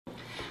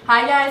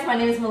Hi guys, my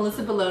name is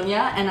Melissa Bologna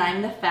and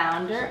I'm the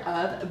founder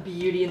of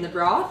Beauty and the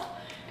Broth.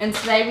 And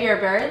today we are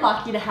very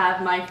lucky to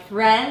have my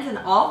friend and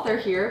author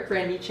here,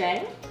 Brandi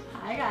Chang.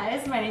 Hi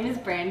guys, my name is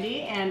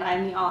Brandi and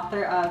I'm the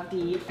author of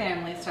the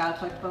Family Style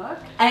Cookbook.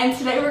 And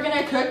today we're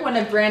gonna cook one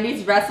of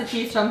Brandi's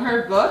recipes from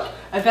her book,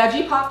 a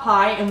veggie pot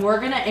pie, and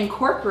we're gonna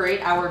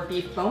incorporate our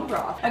beef bone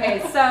broth.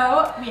 Okay,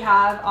 so we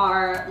have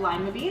our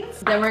lima beans.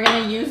 Then we're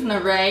gonna use an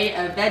array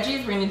of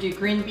veggies. We're gonna do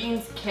green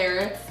beans,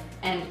 carrots,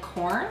 and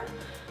corn.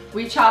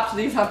 We chopped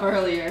these up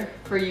earlier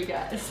for you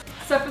guys.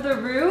 So for the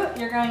roux,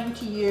 you're going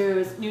to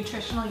use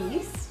nutritional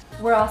yeast.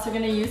 We're also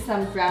gonna use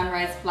some brown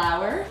rice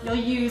flour. You'll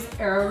use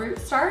arrowroot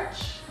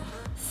starch.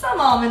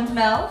 Some almond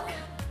milk.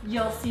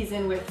 You'll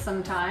season with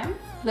some thyme.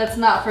 Let's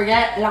not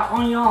forget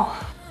l'oignon.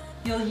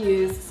 You'll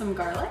use some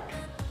garlic.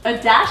 A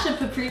dash of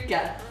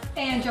paprika.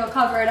 And you'll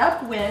cover it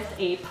up with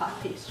a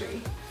puff pastry.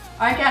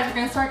 Alright guys, we're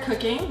gonna start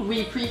cooking.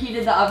 We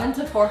preheated the oven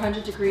to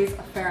 400 degrees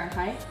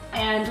Fahrenheit.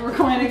 And we're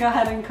going to go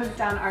ahead and cook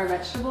down our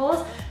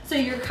vegetables. So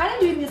you're kind of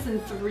doing this in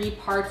 3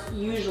 parts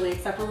usually,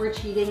 except for we're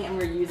cheating and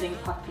we're using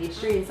puff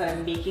pastry instead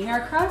of making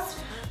our crust.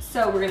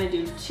 So we're gonna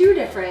do 2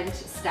 different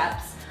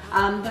steps.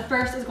 The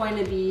first is going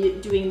to be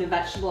doing the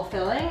vegetable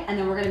filling, and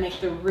then we're gonna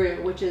make the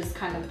roux, which is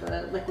kind of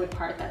the liquid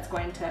part that's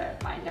going to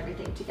bind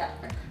everything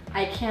together.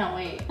 I can't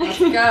wait, let's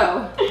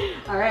go.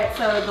 All right,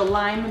 so the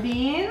lima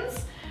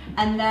beans,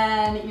 and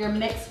then your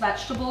mixed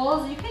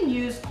vegetables. You can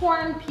use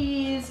corn,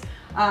 peas,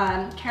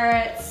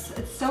 carrots.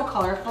 It's so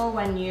colorful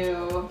when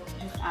you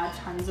just add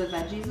tons of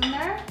veggies in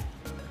there.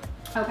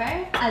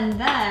 Okay, and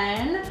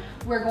then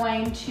we're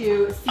going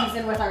to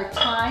season with our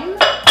thyme,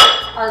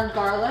 our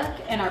garlic,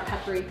 and our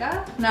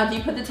paprika. Now, do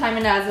you put the thyme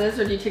in as is,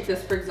 or do you take the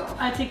sprigs off?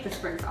 I take the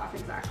sprigs off,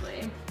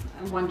 exactly.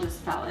 And one just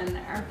fell in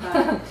there,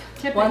 but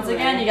typically. Once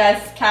again, you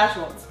guys,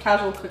 casual. It's a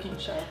casual cooking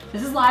show.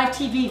 This is live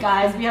TV,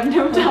 guys. We have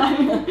no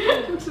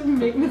time to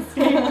make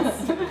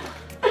mistakes.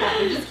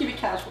 We just keep it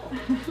casual.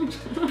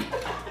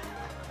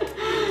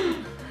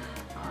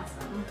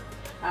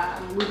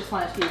 Awesome. We just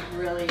want it to be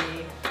really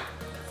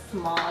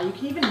small. You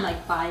can even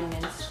like buy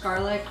minced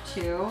garlic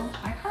too.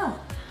 I kind of,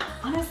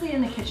 honestly,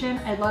 in the kitchen,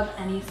 I love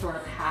any sort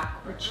of hack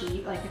or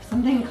cheat. Like if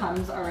something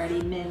comes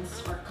already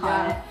minced or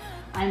cut, yeah.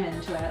 I'm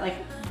into it. Like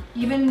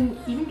even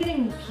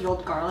getting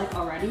peeled garlic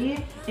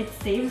already, it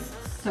saves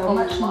so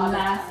much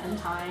mess and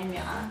time.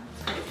 Yeah,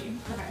 it's crazy.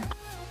 Okay.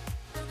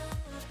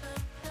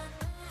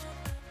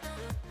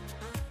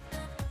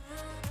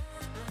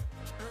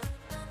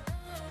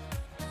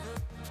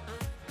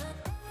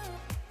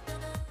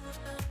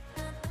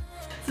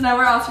 So now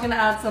we're also gonna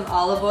add some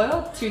olive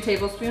oil, 2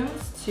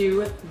 tablespoons,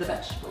 to the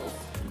vegetables.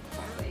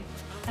 Exactly.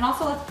 And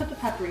also let's put the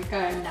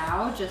paprika in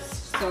now,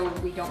 just so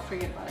we don't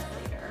forget about it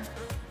later.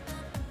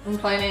 I'm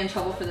probably in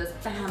trouble for this.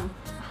 Bam.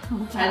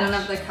 Oh, I don't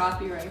have the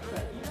copyright,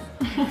 but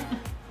yeah.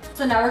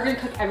 So now we're gonna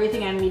cook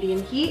everything on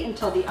medium heat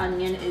until the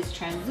onion is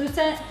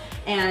translucent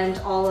and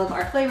all of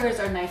our flavors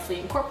are nicely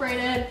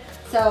incorporated.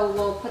 So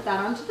we'll put that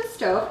onto the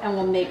stove and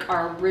we'll make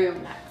our roux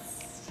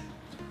next.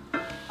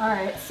 All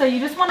right, so you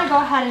just wanna go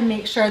ahead and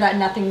make sure that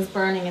nothing's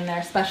burning in there,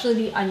 especially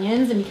the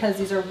onions, and because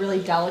these are really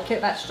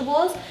delicate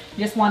vegetables,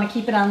 you just wanna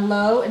keep it on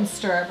low and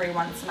stir every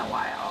once in a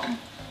while.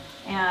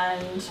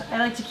 And I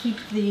like to keep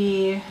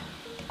the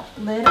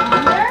lid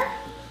on there,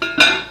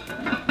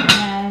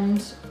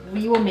 and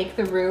we will make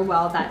the roux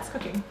while that's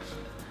cooking.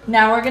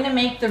 Now we're gonna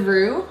make the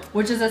roux,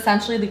 which is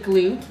essentially the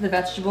glue to the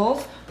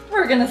vegetables.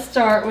 We're gonna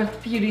start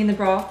with Beauty and the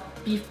Broth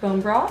beef bone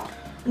broth.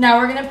 Now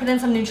we're gonna put in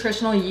some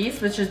nutritional yeast,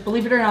 which is,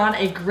 believe it or not,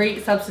 a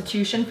great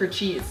substitution for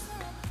cheese.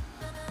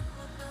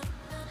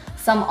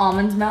 Some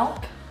almond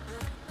milk.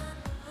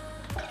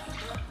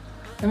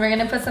 Then we're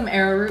gonna put some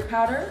arrowroot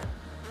powder.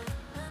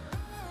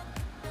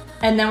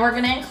 And then we're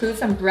gonna include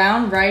some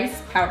brown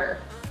rice powder.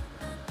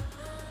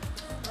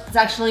 It's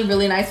actually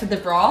really nice with the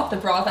broth. The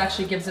broth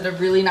actually gives it a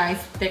really nice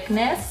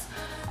thickness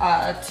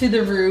to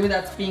the roux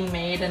that's being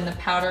made, and the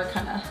powder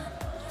kind of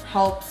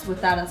helps with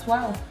that as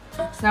well.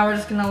 So now we're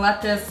just gonna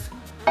let this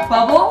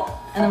bubble,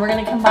 and then we're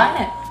gonna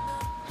combine it.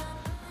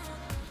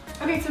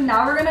 Okay, so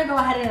now we're gonna go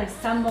ahead and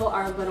assemble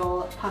our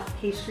little puff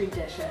pastry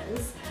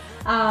dishes.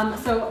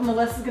 So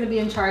Melissa's gonna be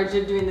in charge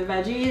of doing the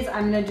veggies.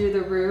 I'm gonna do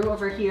the roux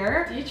over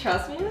here. Do you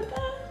trust me with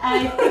that?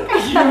 I think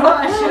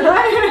I do. Should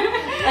I?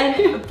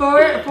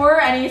 And for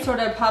any sort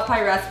of pot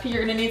pie recipe,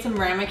 you're gonna need some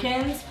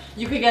ramekins.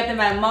 You could get them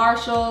at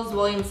Marshall's,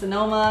 Williams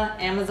Sonoma,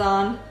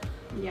 Amazon.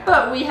 Yeah.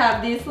 But we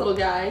have these little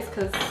guys,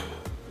 because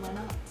why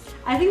not?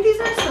 I think these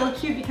are so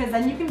cute because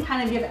then you can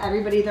kind of give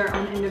everybody their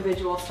own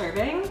individual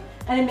serving,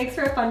 and it makes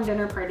for a fun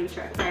dinner party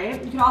trick, right?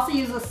 You can also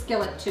use a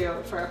skillet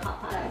too for a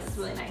pot pie. It's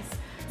really nice.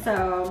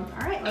 So,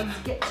 all right, let's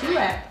get to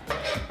it.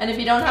 And if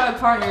you don't have a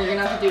partner, you're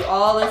gonna have to do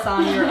all this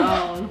on your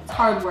own. It's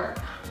hard work.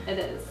 It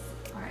is.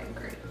 All right,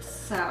 great.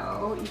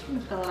 So you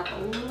can fill it up a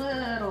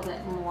little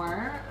bit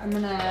more.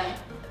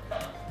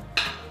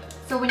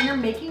 So when you're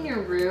making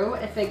your roux,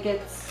 if it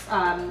gets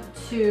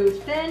too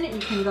thin, you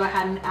can go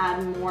ahead and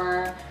add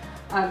more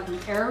of the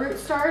arrowroot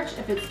starch.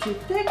 If it's too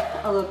thick,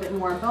 a little bit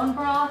more bone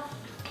broth.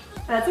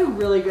 That's a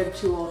really good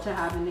tool to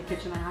have in the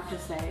kitchen, I have to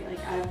say. Like,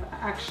 I've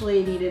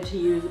actually needed to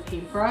use a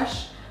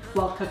paintbrush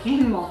while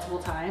cooking multiple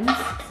times,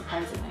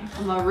 surprisingly.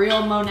 I'm a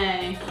real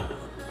Monet.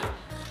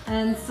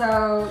 And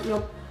so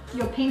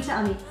you'll paint it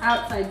on the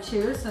outside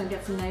too, so it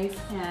gets nice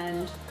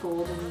and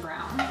golden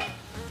brown.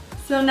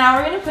 So now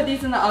we're gonna put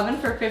these in the oven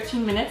for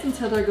 15 minutes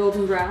until they're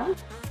golden brown.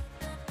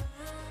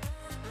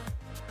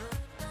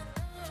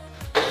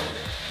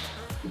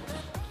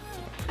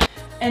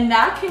 And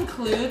that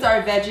concludes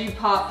our veggie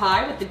pot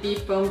pie with the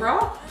beef bone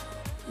broth.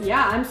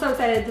 Yeah, I'm so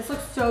excited. This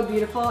looks so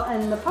beautiful,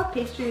 and the puff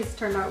pastries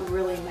turned out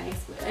really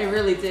nice with it. It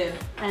really did.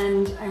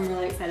 And I'm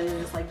really excited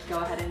to just like go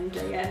ahead and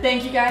enjoy it.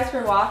 Thank you guys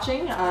for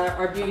watching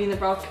our Beauty and the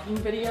Broth cooking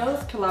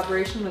videos,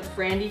 collaboration with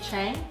Brandi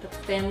Chang, the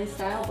family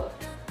style book.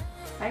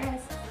 Bye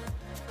guys.